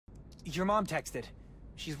Your mom texted.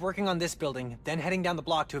 She's working on this building, then heading down the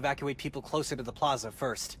block to evacuate people closer to the plaza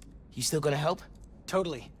first. You still gonna help?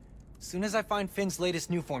 Totally. Soon as I find Finn's latest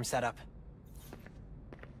new form setup.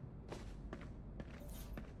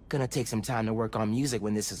 Gonna take some time to work on music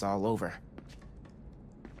when this is all over.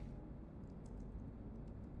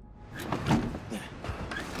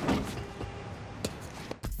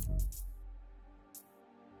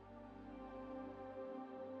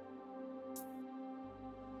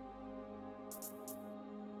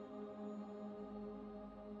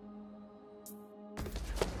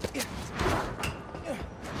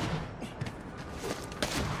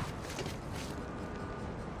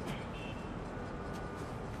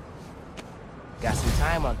 Got some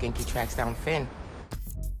time while Genki tracks down Finn.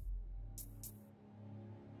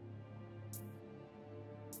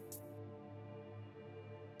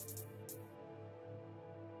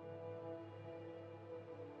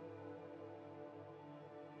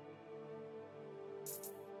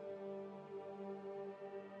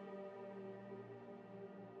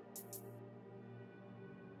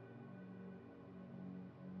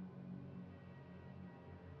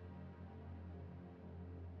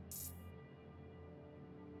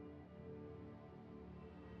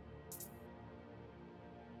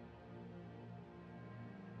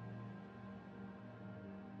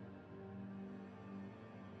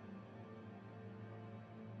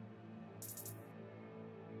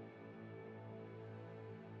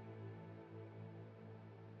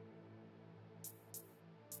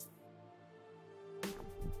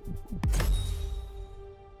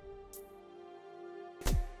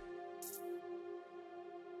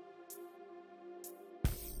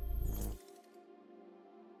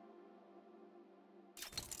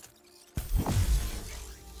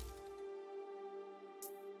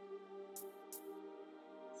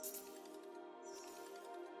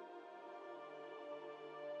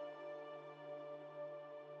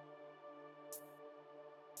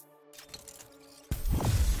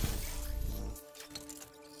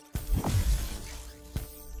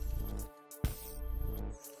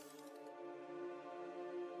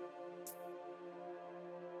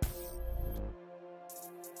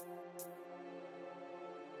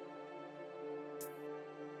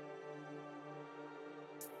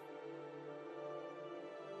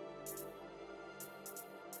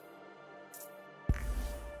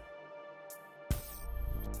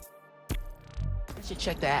 I should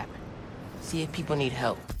check the app. See if people need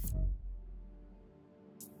help.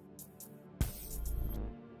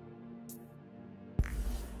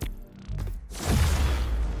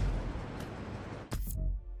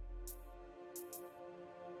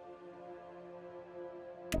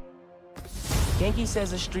 Genki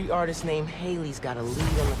says a street artist named Haley's got a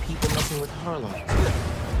lead on the people messing with Harlem.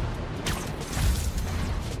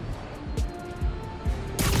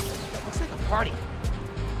 Looks like a party.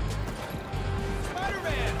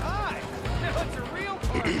 Spider-Man, hi! Now it's a real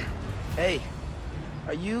party! Hey,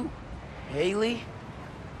 are you Haley?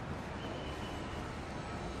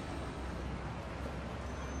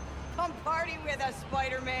 Come party with us,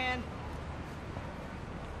 Spider-Man!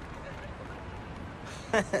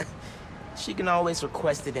 She can always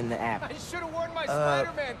request it in the app. I should have worn my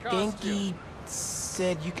Spider-Man costume! Genki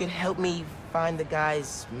said you could help me find the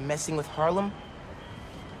guys messing with Harlem?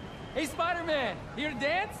 Hey, Spider-Man! Here to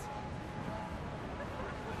dance?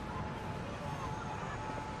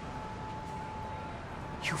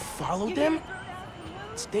 You followed them?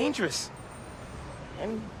 It's dangerous.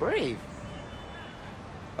 And brave.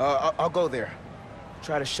 I'll go there.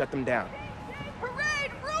 Try to shut them down.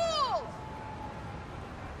 Parade rules!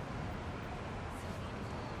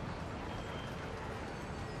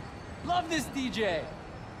 Love this DJ!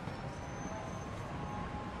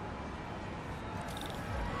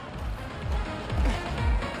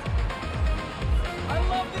 I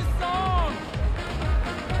love this song!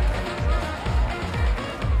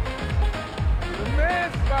 The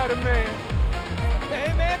man, Spider-Man!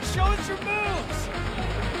 Hey man, show us your moves!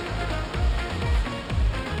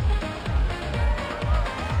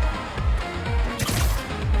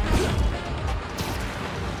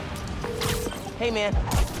 Hey man,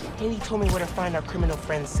 Haley told me where to find our criminal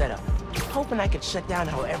friends' setup. Hoping I could shut down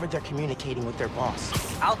however they're communicating with their boss.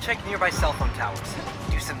 I'll check nearby cell phone towers,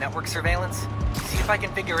 do some network surveillance, see if I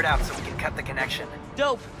can figure it out so we can cut the connection.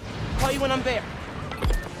 Dope. Call you when I'm there.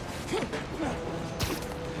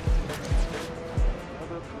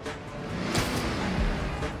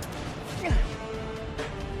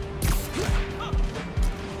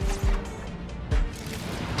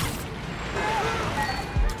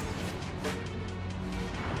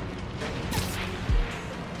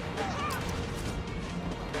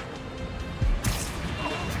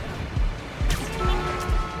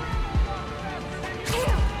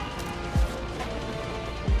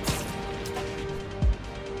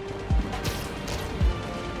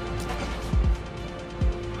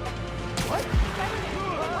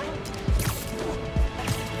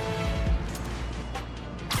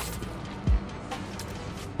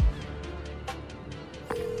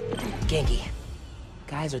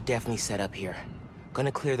 guys are definitely set up here.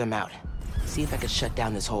 Gonna clear them out. See if I can shut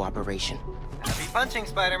down this whole operation. Happy punching,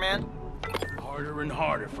 Spider-Man. Harder and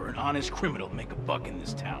harder for an honest criminal to make a buck in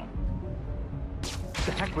this town. What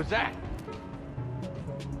the heck was that?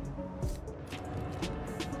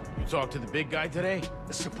 You talked to the big guy today?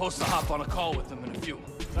 They're supposed to hop on a call with them in a few.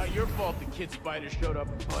 Not your fault the kid spider showed up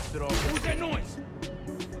and busted all... What was that noise?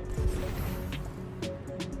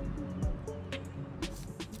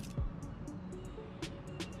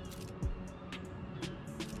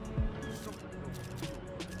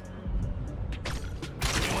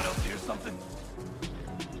 Anyone else hear something?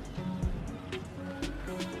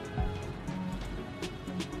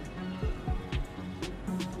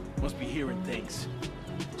 Must be hearing things.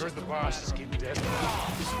 Heard the boss is getting dead.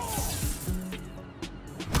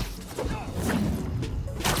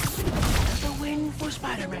 The win for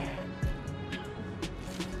Spider-Man.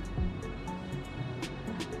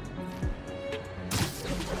 Say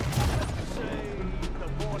the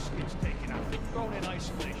boss gets taken out, thrown in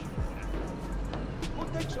isolation. Who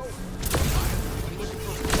takes over? Looking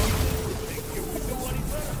for think you can do any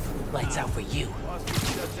better? Lights out for you. Boss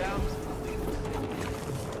gets shut down.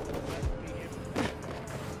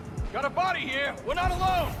 Got a body here. We're not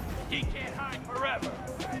alone. He can't hide forever.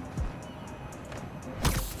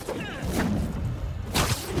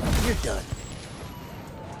 You're done.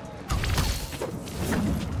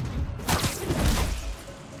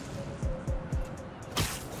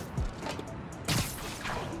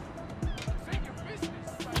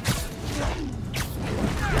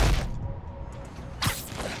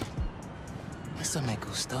 Eso me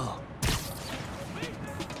gustó.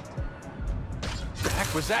 The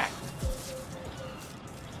heck was that?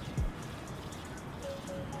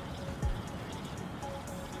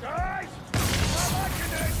 Guys! Not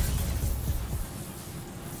liking it!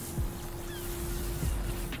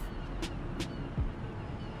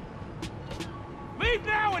 Leave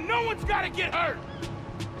now and no one's gotta get hurt!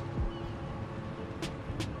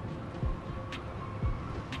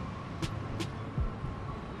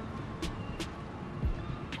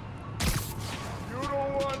 You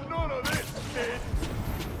don't want none of this, kid!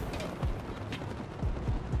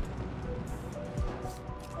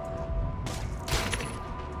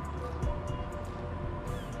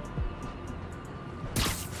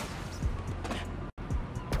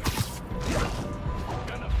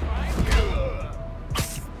 Gonna find you!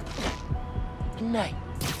 Good night.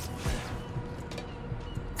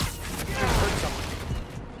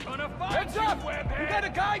 Gonna find Heads you, up! We webhead! got a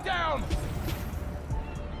guy down!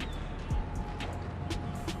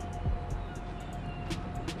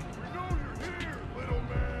 We know you're here, little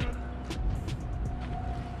man!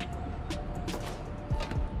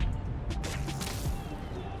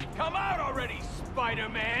 Come out already,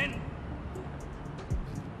 Spider-Man!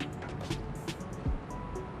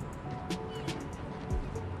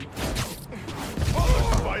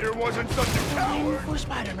 Oh, Spider wasn't such a Win coward! for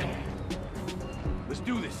Spider-Man. Let's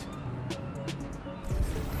do this.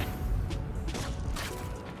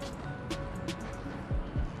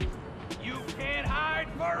 You can't hide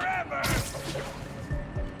forever!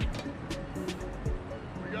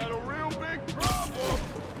 We got a real big problem!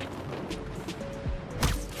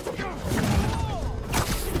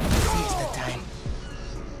 Seize the time.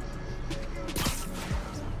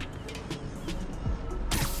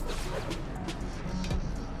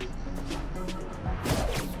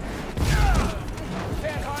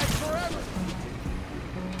 Can't hide forever!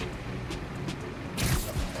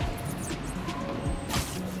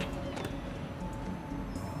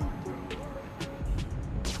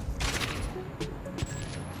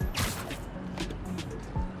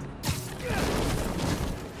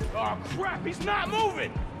 Oh crap, he's not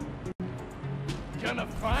moving! Gonna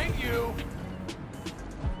find you!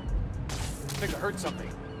 I think I heard something.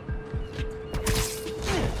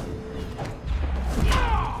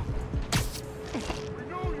 We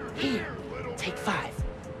know you're here, little Take man. 5.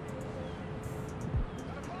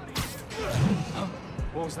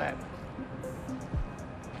 What was that?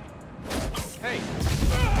 Hey!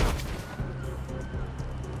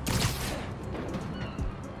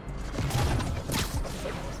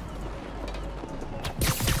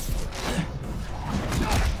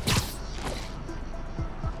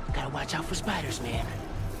 Gotta watch out for spiders, man.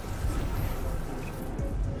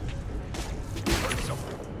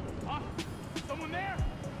 Huh? Someone there?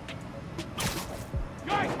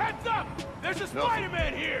 Guys, heads up! There's a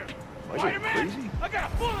Spider-Man here! Spider-Man? I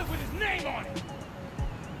got a bullet with his name on it!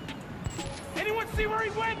 Anyone see where he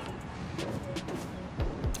went?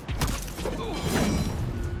 Good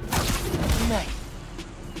night.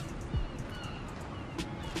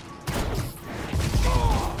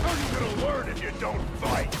 How you gonna learn if you don't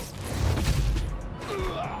fight?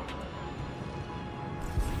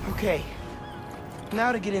 Okay.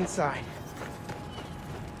 Now to get inside.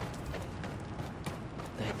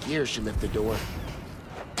 That gear should lift the door.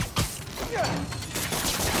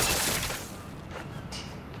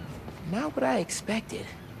 Not what I expected.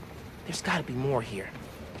 There's gotta be more here.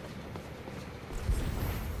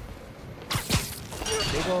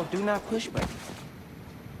 Big ol' do not push button.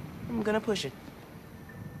 I'm gonna push it.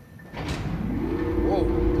 Whoa.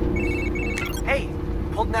 Hey,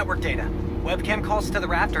 pulled network data. Webcam calls to the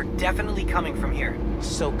raft are definitely coming from here.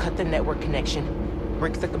 So cut the network connection,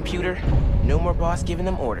 brick the computer, no more boss giving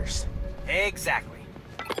them orders. Exactly.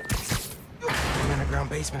 An underground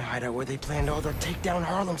basement hideout where they planned all their takedown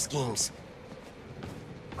Harlem schemes.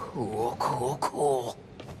 Cool, cool, cool.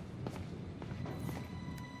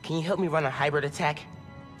 Can you help me run a hybrid attack?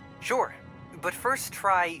 Sure, but first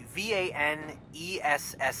try VANESSA.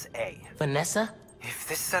 Vanessa? If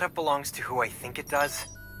this setup belongs to who I think it does...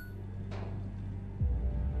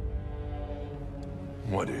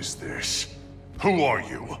 What is this? Who are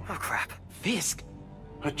you? Oh crap. Fisk.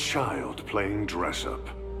 A child playing dress-up,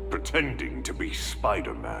 pretending to be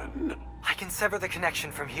Spider-Man. I can sever the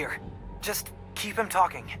connection from here. Just keep him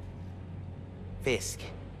talking. Fisk.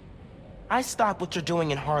 I stop what you're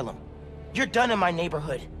doing in Harlem. You're done in my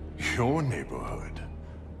neighborhood. Your neighborhood?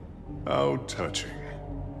 How touching.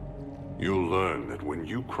 You'll learn that when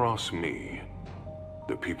you cross me,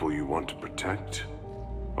 the people you want to protect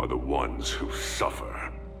are the ones who suffer.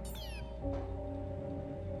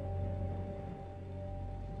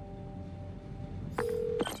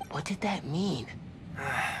 What did that mean?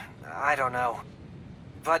 I don't know.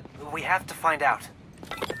 But we have to find out.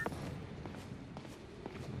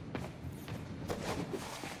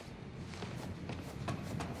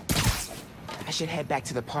 I should head back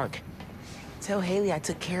to the park. Tell Haley I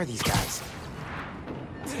took care of these guys.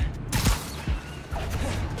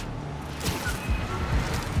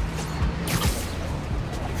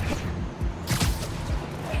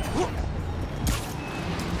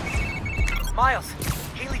 Miles,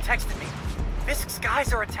 Haley texted me. Fisk's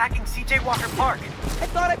guys are attacking CJ Walker Park. I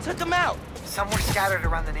thought I took them out. Some were scattered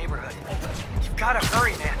around the neighborhood. You've gotta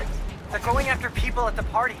hurry, man. They're going after people at the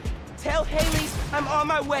party. Tell Haley I'm on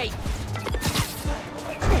my way.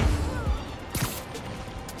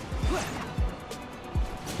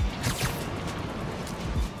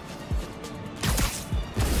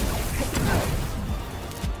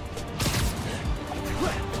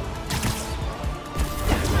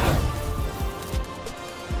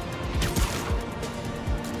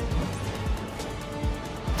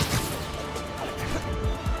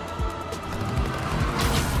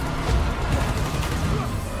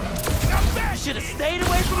 Should have stayed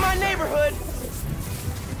away from my neighborhood.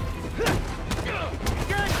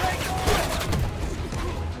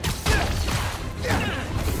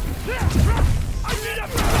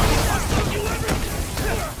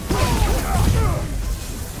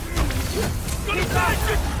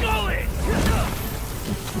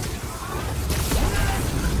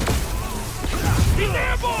 He's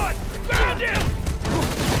airborne! Found him!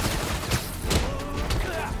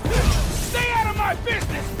 Stay out of my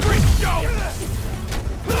business, freak show!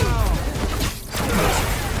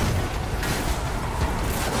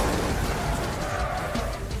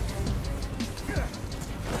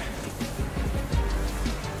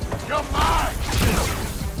 You're mine!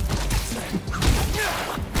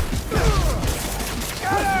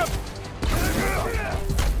 Got him!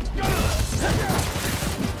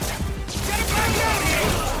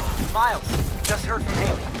 Miles, just heard from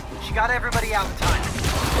Haley. She got everybody out in time.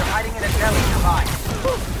 They're hiding in a deli nearby.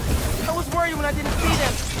 I was worried when I didn't see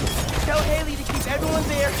them. Tell Haley to keep everyone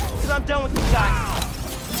there till I'm done with these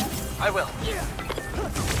guys. I will.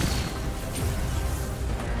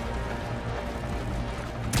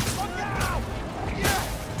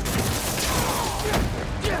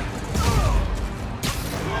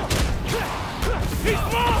 He's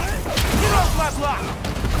mine! Get off my block!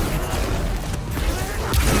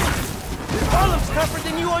 Harlem's tougher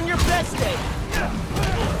than you on your best day.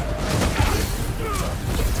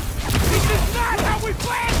 This is not how we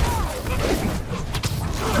planned!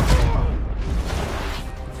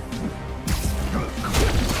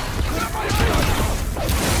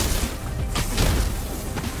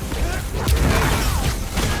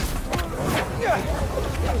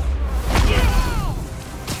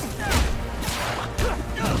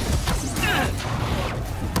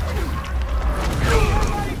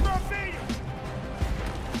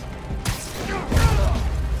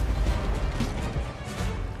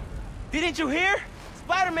 Didn't you hear?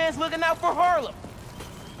 Spider-Man's looking out for Harlem.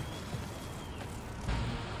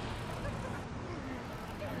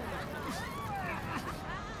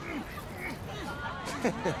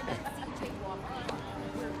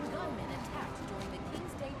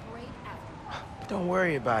 Don't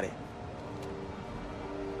worry about it.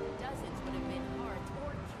 Dozens would have been harmed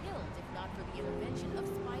or killed if not for the intervention of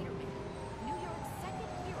Spider-Man, New York's second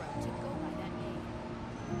hero to go by that name.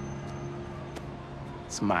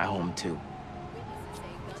 It's my home, too. Witnesses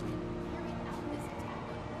say gunmen carried out this attack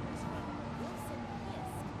on orders from Wilson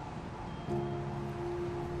Fisk.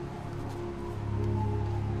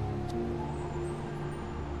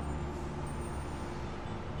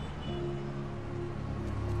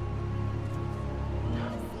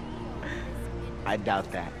 I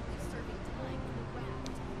doubt that.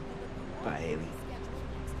 Bye, Haley.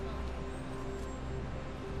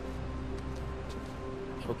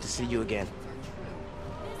 Hope to see you again.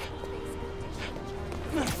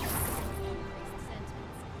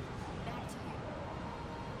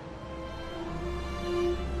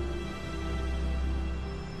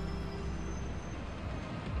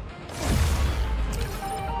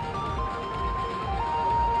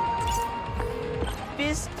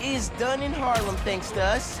 This is done in Harlem thanks to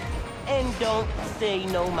us. And don't say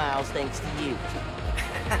no Miles thanks to you.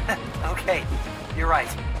 Okay, you're right.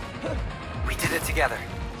 We did it together.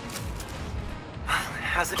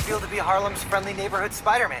 How's it feel to be Harlem's friendly neighborhood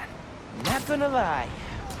Spider-Man? Not gonna lie,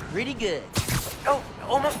 pretty good. Oh,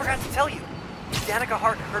 almost forgot to tell you. Danica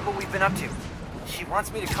Hart heard what we've been up to. She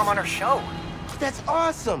wants me to come on her show. That's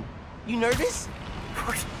awesome. You nervous?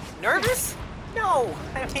 Nervous? No,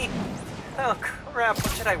 I mean... Oh, crap,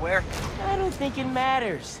 what should I wear? I don't think it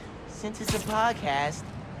matters. Since it's a podcast.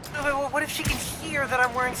 What if she can hear that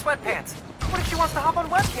I'm wearing sweatpants? What if she wants to hop on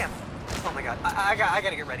webcam? Oh my god, I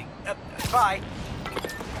gotta get ready. Bye.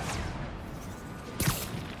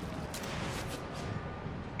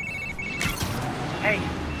 Hey,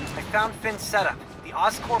 I found Finn's setup, the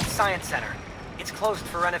Oscorp Science Center. It's closed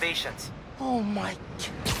for renovations. Oh my...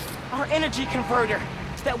 Our energy converter.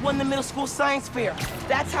 That won the middle school science fair.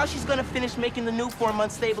 That's how she's gonna finish making the new form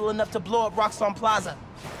unstable enough to blow up Roxxon Plaza.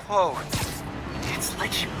 Whoa. It's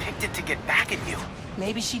like she picked it to get back at you.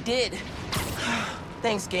 Maybe she did.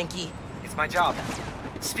 Thanks, Genki. It's my job.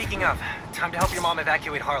 Speaking of, time to help your mom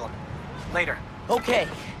evacuate Harlem. Later. Okay.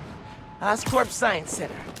 Oscorp Science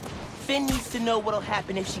Center. Finn needs to know what'll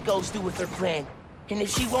happen if she goes through with her plan. And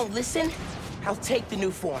if she won't listen, I'll take the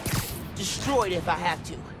new form. Destroy it if I have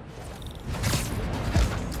to.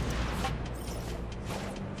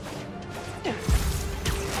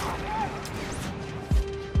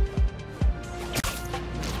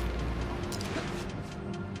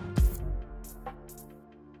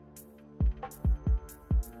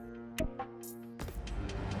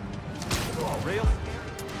 Real?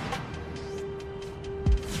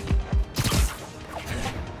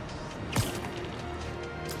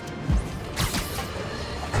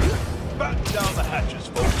 Batten down the hatches,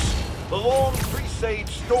 folks. The long presaged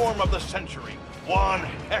storm of the century, one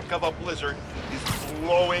heck of a blizzard, is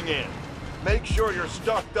blowing in. Make sure you're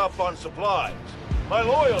stocked up on supplies. My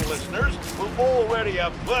loyal listeners will already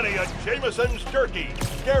have plenty of Jameson's turkey,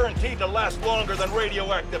 guaranteed to last longer than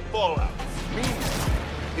radioactive fallout.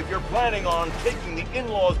 If you're planning on taking the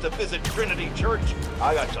in-laws to visit Trinity Church,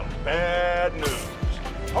 I got some bad news.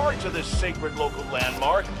 Parts of this sacred local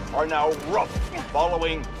landmark are now rough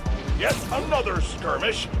following yet another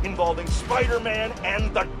skirmish involving Spider-Man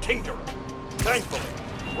and the Tinkerer. Thankfully,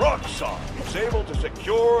 Roxxon was able to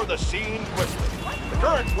secure the scene quickly. The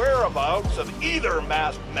current whereabouts of either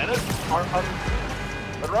masked menace are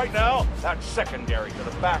but right now, that's secondary to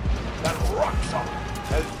the fact that Roxxon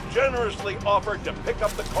has generously offered to pick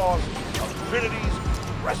up the cost of Trinity's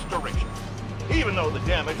restoration, even though the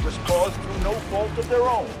damage was caused through no fault of their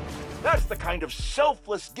own. That's the kind of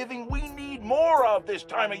selfless giving we need more of this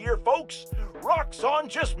time of year, folks. Roxxon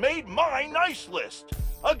just made my nice list.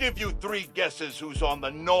 I'll give you 3 guesses who's on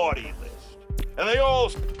the naughty list. And they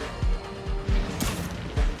all...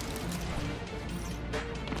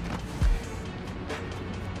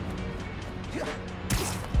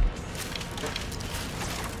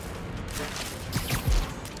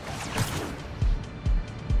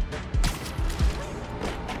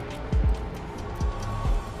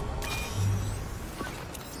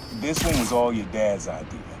 This one was all your dad's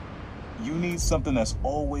idea. You need something that's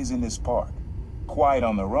always in this park. Quiet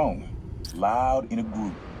on their own, loud in a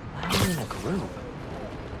group. Loud in a group?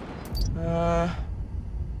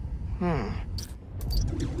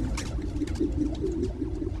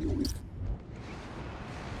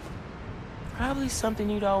 Probably something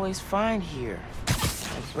you'd always find here.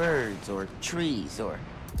 Like birds or trees or...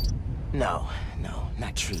 No,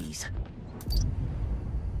 not trees.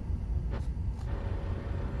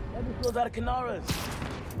 That just goes out of Canaras.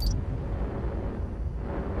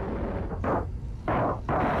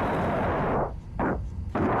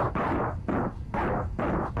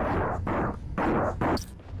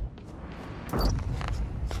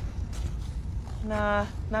 Nah,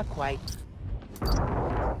 not quite.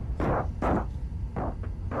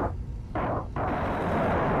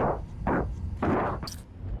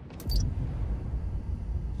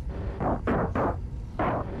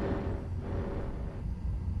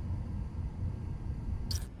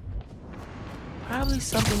 Probably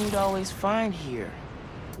something you'd always find here.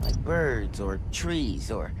 Like birds or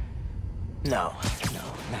trees or... No,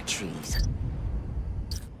 not trees.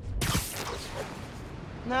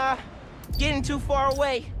 Nah, getting too far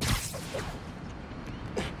away.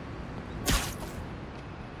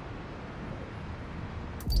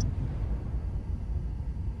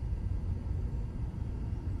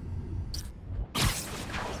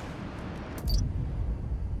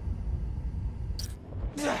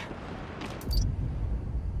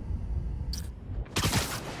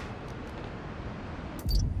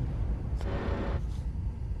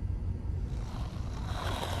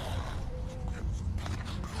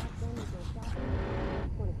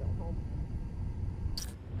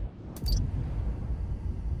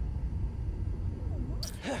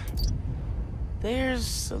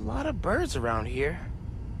 There's a lot of birds around here.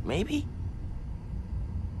 Maybe?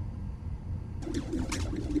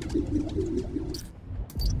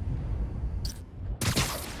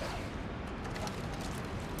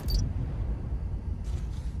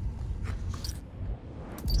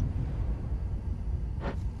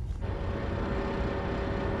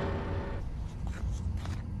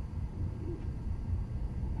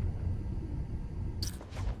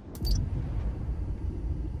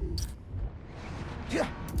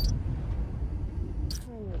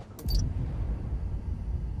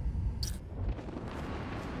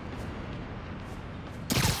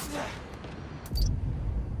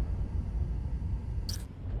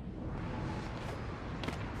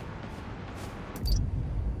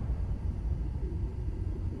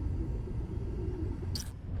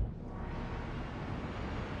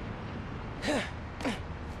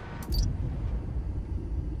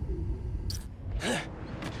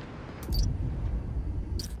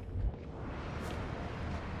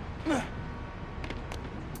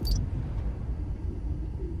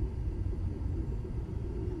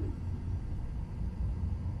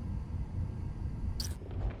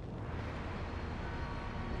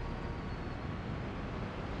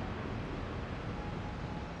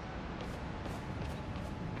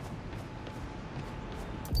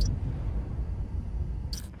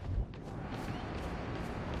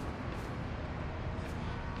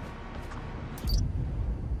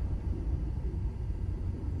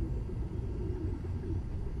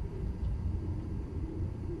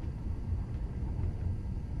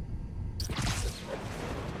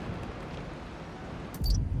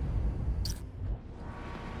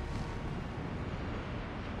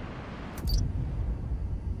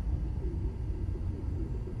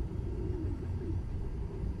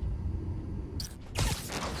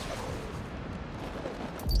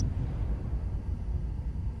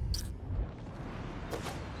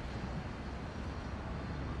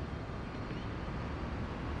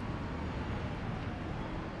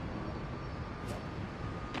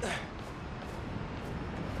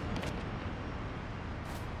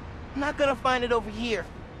 I'm not gonna find it over here.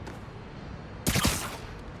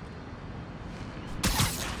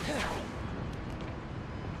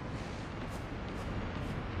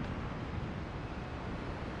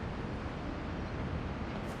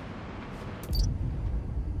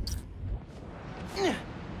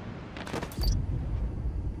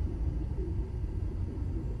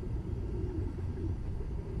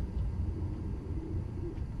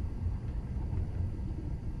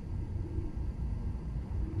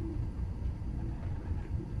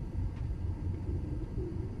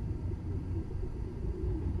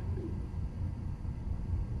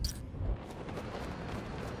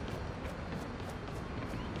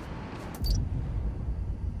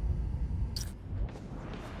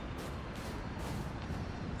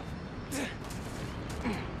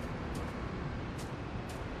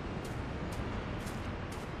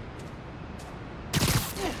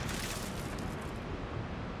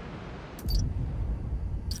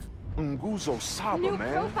 Nguzo Saba, New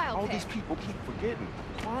man. profile All pic. these people keep forgetting.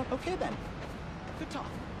 Huh? Okay then. Good talk.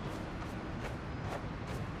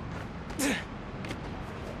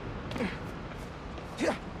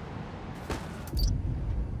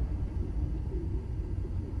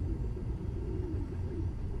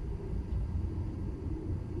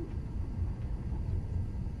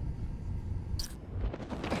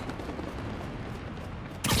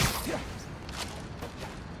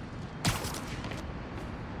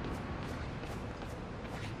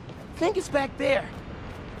 I think it's back there.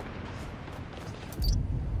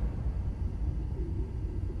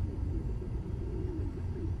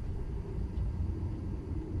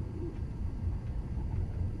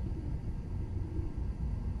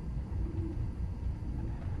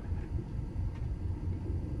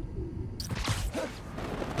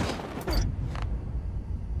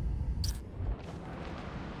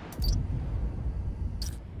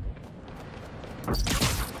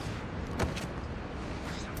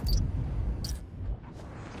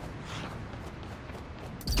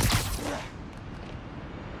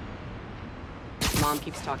 Mom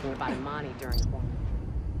keeps talking about Imani during quarantine.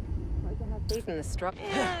 Hard to have faith in the structure.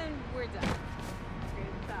 And we're done. Good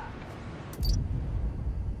stuff.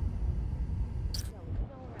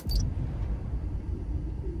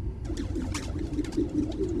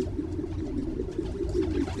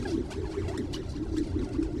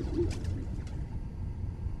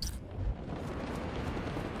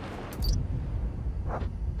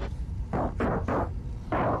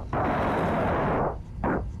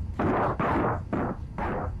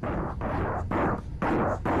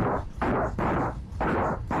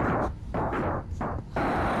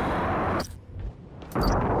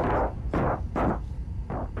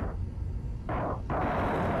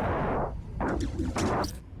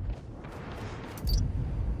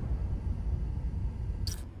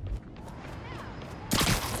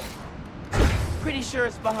 Pretty sure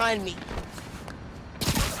it's behind me.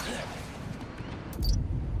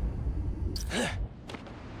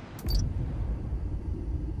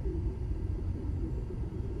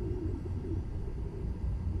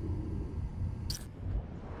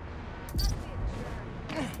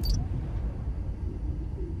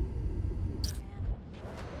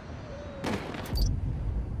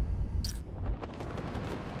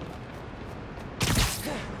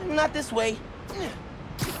 Not this way.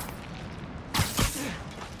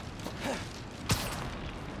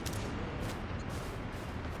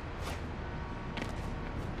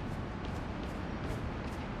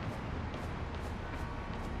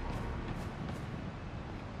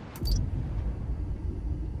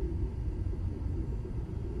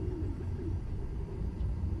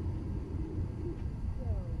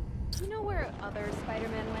 You know where other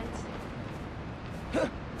Spider-Man went?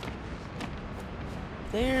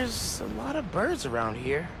 There's a lot of birds around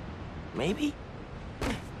here. Maybe?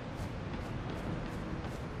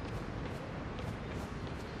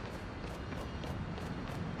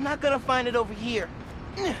 I'm not gonna find it over here.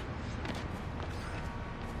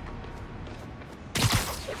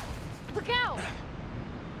 Look out!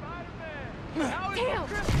 Spider-Man! Damn!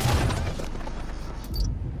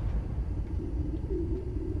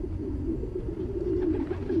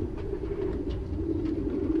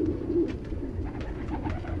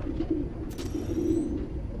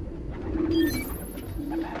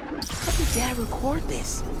 How did Dad record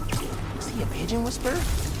this? Was he a pigeon whisperer?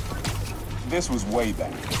 This was way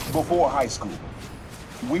back, before high school.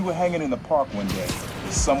 We were hanging in the park one day,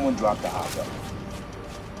 and someone dropped a hot dog.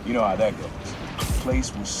 You know how that goes. The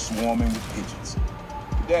place was swarming with pigeons.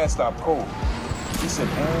 Dad stopped cold. He said,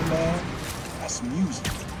 "Aaron, man, that's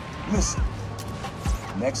music. Listen."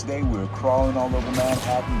 Next day, we were crawling all over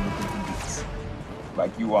Manhattan looking for beats.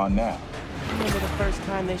 Like you are now. I remember the first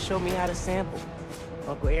time they showed me how to sample.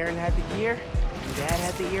 Uncle Aaron had the gear, and Dad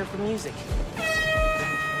had the ear for music.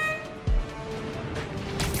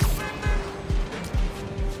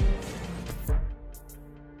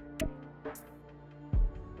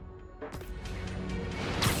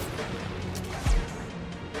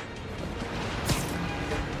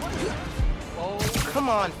 Come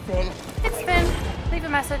on, Finn. It's Finn. Leave a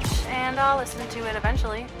message, and I'll listen to it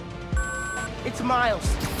eventually. It's Miles.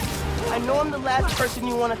 I know I'm the last person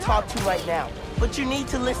you want to talk to right now, but you need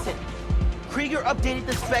to listen. Krieger updated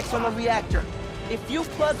the specs on the reactor. If you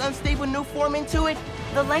plug unstable new form into it...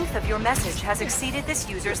 The length of your message has exceeded this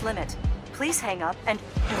user's limit. Please hang up and...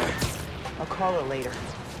 I'll call her later.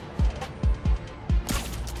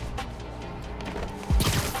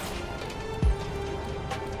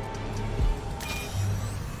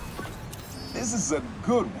 This is a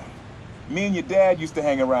good one. Me and your dad used to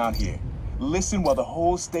hang around here. Listen while the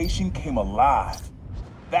whole station came alive.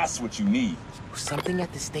 That's what you need. Something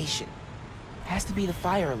at the station. Has to be the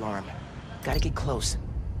fire alarm. Gotta get close.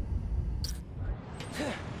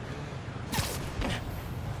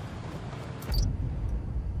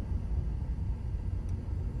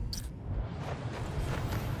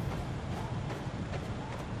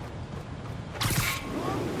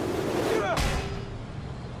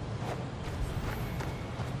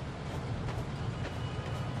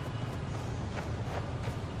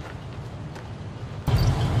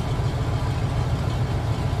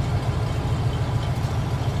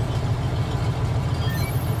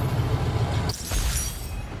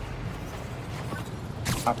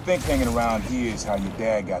 I think hanging around here is how your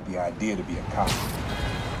dad got the idea to be a cop.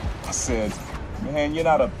 I said, man, you're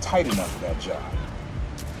not uptight enough for that job.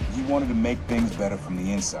 He wanted to make things better from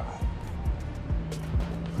the inside.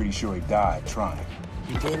 Pretty sure he died trying.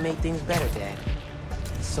 You did make things better, Dad.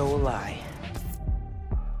 So will I.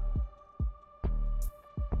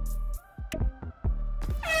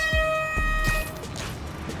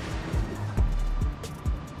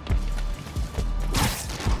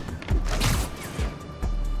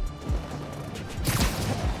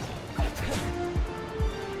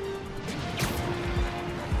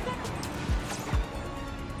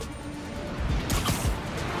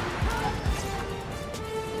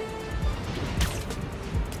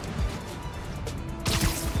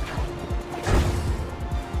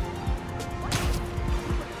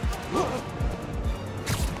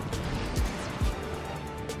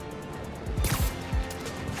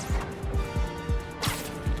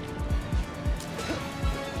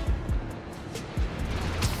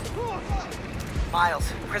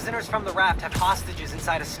 prisoners from the raft have hostages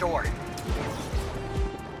inside a store.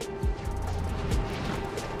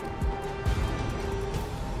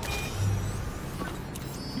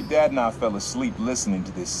 Your dad and I fell asleep listening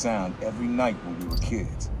to this sound every night when we were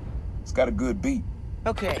kids. It's got a good beat.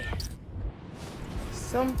 Okay.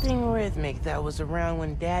 Something rhythmic that was around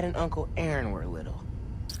when Dad and Uncle Aaron were little.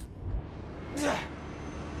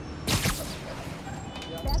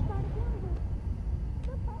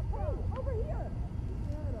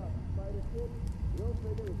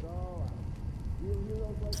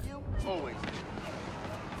 Always.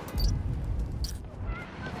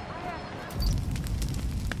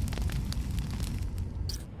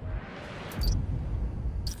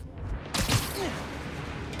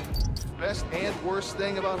 Best and worst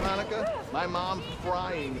thing about Hanukkah? My mom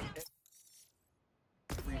frying.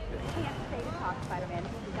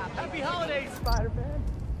 Happy holidays, Spider-Man.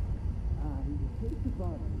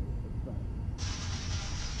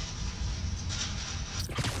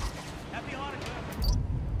 Happy Hanukkah.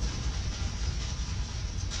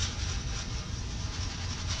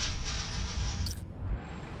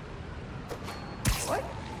 What?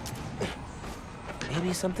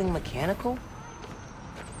 Maybe something mechanical?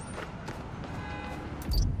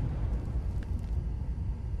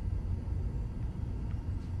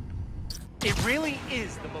 It really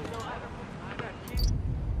is the most.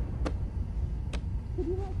 Could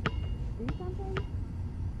you, like, do something?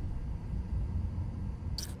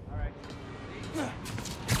 All right.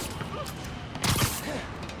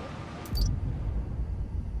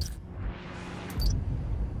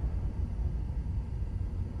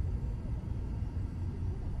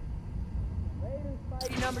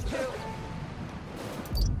 Number 2.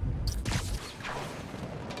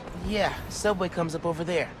 Yeah, subway comes up over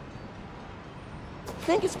there. I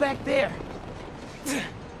think it's back there.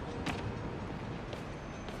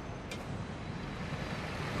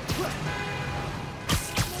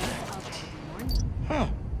 Huh.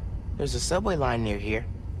 There's a subway line near here.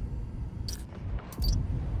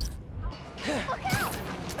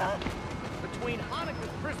 Between Hanukkah,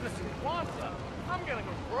 Christmas, and Kwanzaa, I'm gonna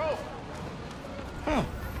go broke. Huh.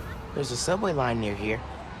 There's a subway line near here.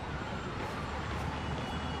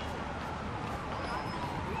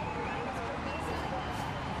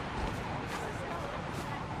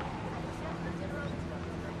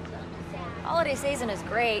 Holiday season is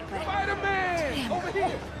great, but... Spider-Man! Over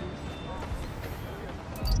here!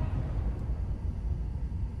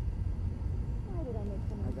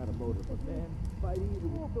 I got a motor, but man, Spidey, it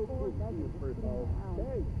was so good to see you first of all.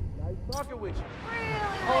 Hey, nice talking with you.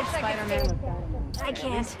 Hold Spider-Man. I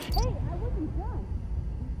can't. Hey, I wasn't done.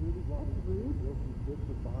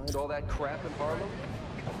 Behind all that crap in Harlem?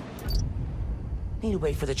 Need to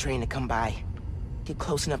wait for the train to come by. Get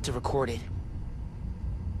close enough to record it.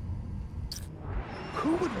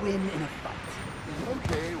 Who would win in a fight?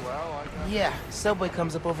 Okay, well, I got... Yeah, subway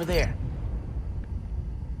comes up over there.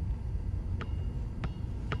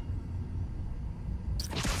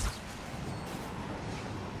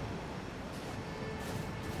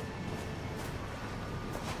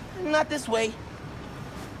 Not this way.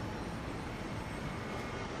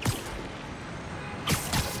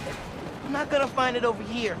 I'm not gonna find it over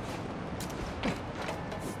here.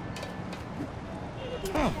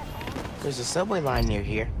 There's a subway line near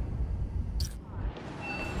here.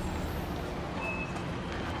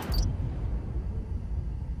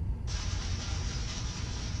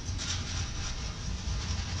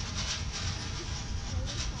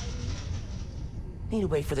 Need to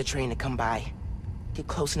wait for the train to come by. Get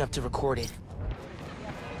close enough to record it.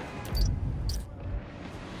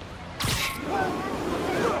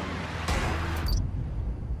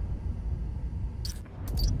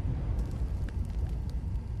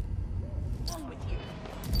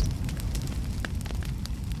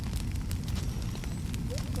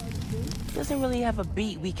 Doesn't really have a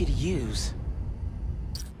beat we could use.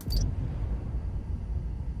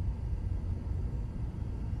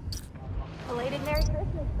 Belated Merry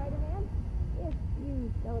Christmas, Spider-Man. If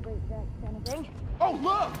you celebrate that kind of thing. Oh,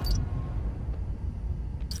 look!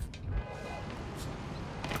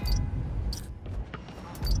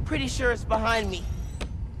 Pretty sure it's behind me.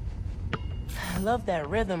 I love that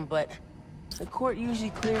rhythm, but the court usually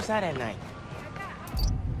clears out at night.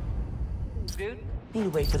 Dude? Need to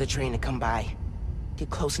wait for the train to come by. Get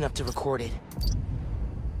close enough to record it.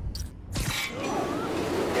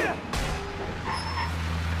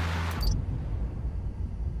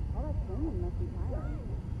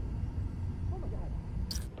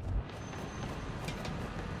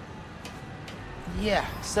 Yeah,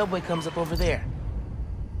 subway comes up over there.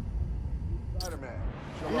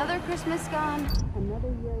 Another Christmas gone. Another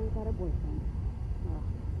year without a boyfriend.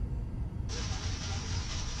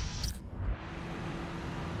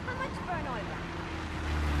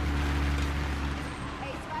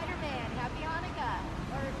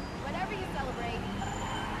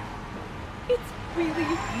 Really?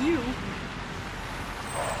 You?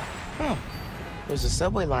 There's a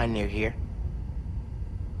subway line near here.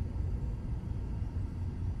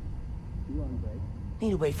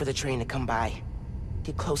 Need to wait for the train to come by.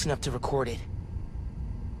 Get close enough to record it.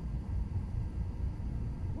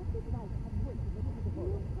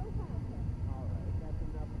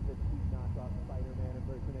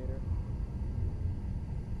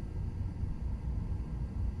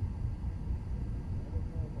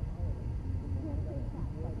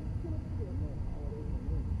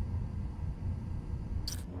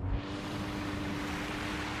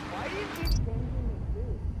 Why do you keep changing the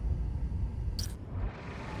suit?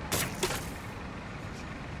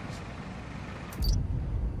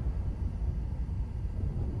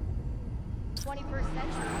 21st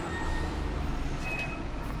century.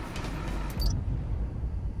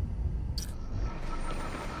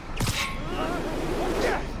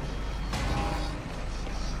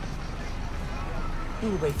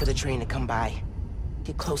 Need to wait for the train to come by.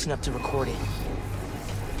 Get close enough to record it.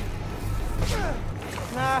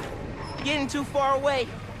 Nah, getting too far away.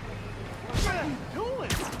 What are you doing?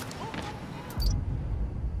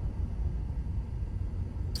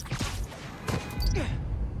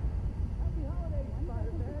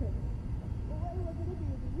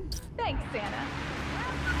 Thanks, Santa.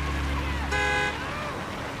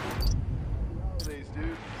 Holidays,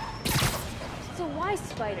 dude. So why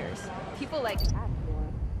spiders? People like cats more.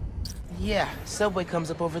 Yeah, subway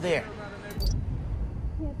comes up over there.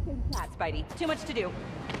 Can't sing cat, Spidey. Too much to do.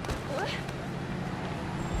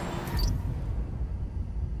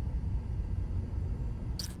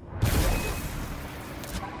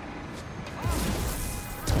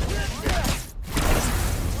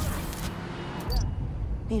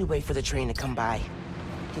 Need to wait for the train to come by.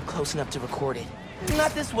 Get close enough to record it.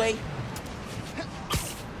 Not this way.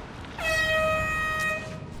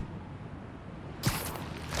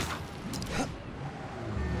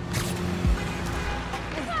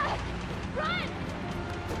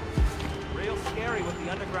 Real scary what the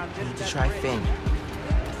underground did. Need to try Finn.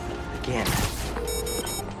 Again.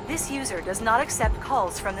 This user does not accept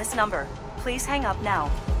calls from this number. Please hang up now.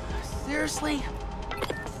 Seriously?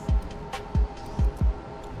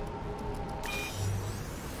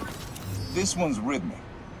 This one's rhythmic.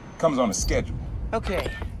 Comes on a schedule. Okay.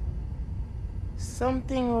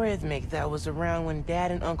 Something rhythmic that was around when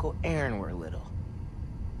Dad and Uncle Aaron were little.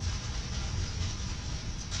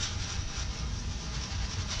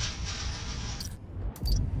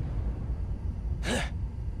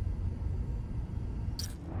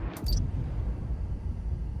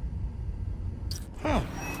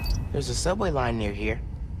 There's a subway line near here.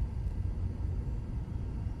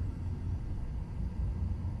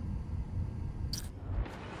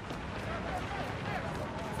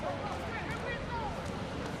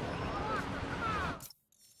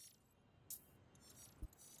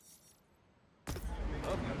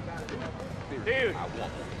 Dude,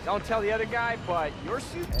 don't tell the other guy, but your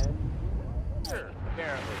suit...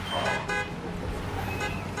 Apparently.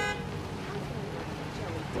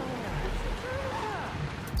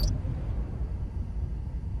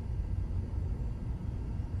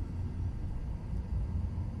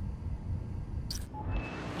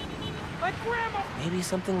 My grandma! Maybe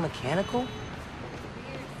something mechanical?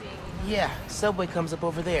 Yeah, subway comes up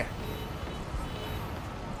over there.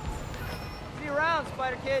 See you around,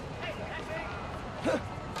 Spider Kid.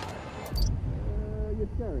 You're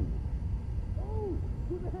scaring me. Oh,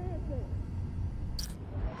 do the handshake.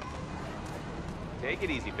 Take it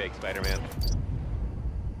easy, fake Spider-Man.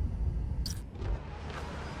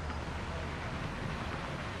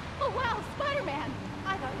 Oh wow, Spider-Man!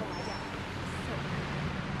 I thought, oh my god.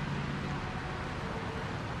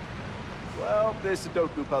 Well, this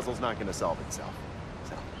Sudoku puzzle's not gonna solve itself.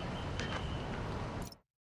 So.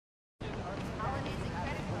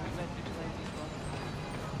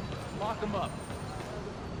 Lock him up.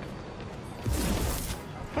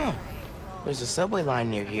 There's a subway line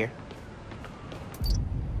near here.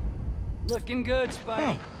 Looking good,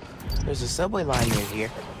 Spidey. There's a subway line near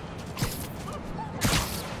here.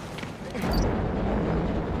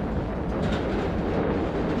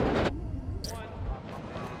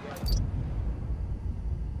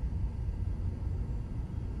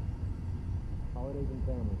 Holidays and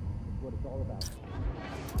family. That's what it's all about.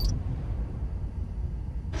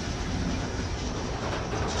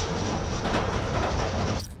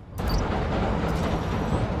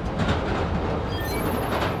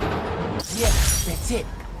 That's it.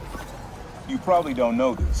 You probably don't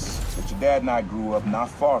know this, but your dad and I grew up not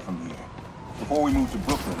far from here, before we moved to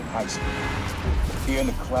Brooklyn in high school. Hearing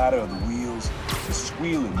the clatter of the wheels, the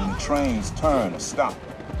squealing when the trains turn or stop.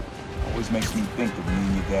 Always makes me think of me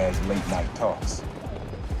and your dad's late night talks.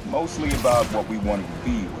 Mostly about what we wanted to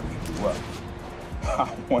be when we grew up.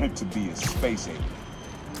 I wanted to be a space agent.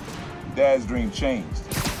 Dad's dream changed.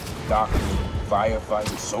 Doctor,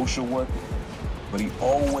 firefighter, social worker. But he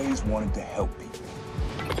always wanted to help people.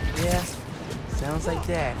 Yeah, sounds like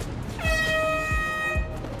Dad.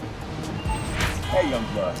 Hey, young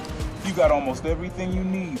blood. You got almost everything you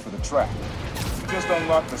need for the track. You just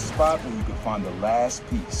unlocked the spot where you can find the last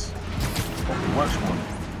piece. Hope it works for you.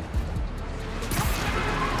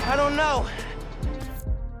 I don't know.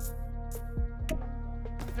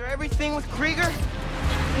 After everything with Krieger,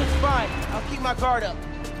 it's fine. I'll keep my guard up.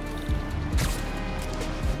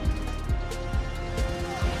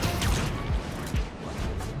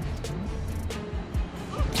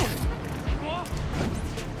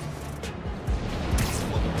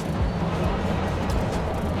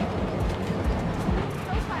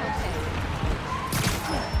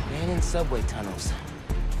 Abandoned subway tunnels.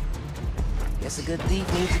 Guess a good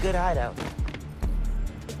thief needs a good hideout.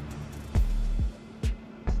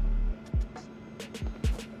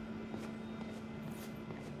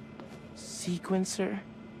 Sequencer?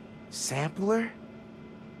 Sampler?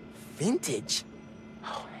 Vintage?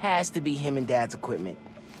 Oh, has to be him and Dad's equipment.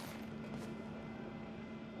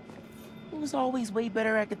 He was always way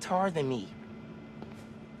better at guitar than me.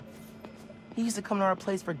 He used to come to our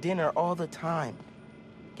place for dinner all the time.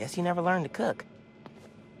 Guess he never learned to cook.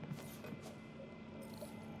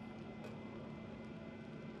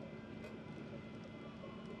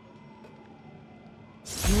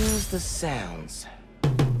 Use the sounds.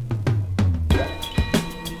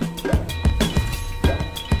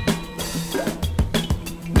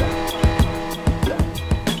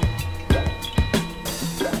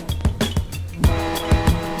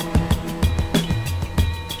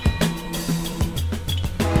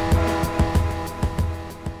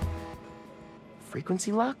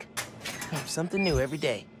 Frequency lock? Something new every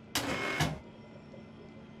day.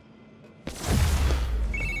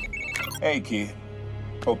 Hey, kid.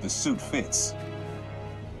 Hope the suit fits.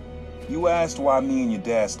 You asked why me and your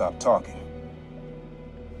dad stopped talking.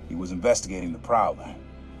 He was investigating the Prowler.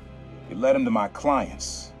 It led him to my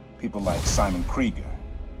clients, people like Simon Krieger,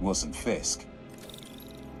 Wilson Fisk.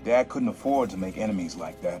 Dad couldn't afford to make enemies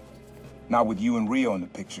like that. Not with you and Rio in the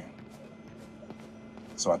picture.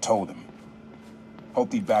 So I told him.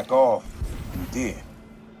 Hoped he'd back off, and he did.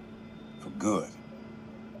 For good.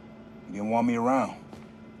 He didn't want me around.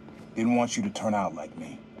 Didn't want you to turn out like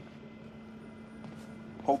me.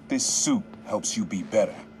 Hope this suit helps you be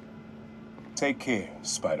better. Take care,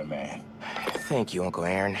 Spider-Man. Thank you, Uncle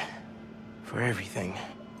Aaron, for everything.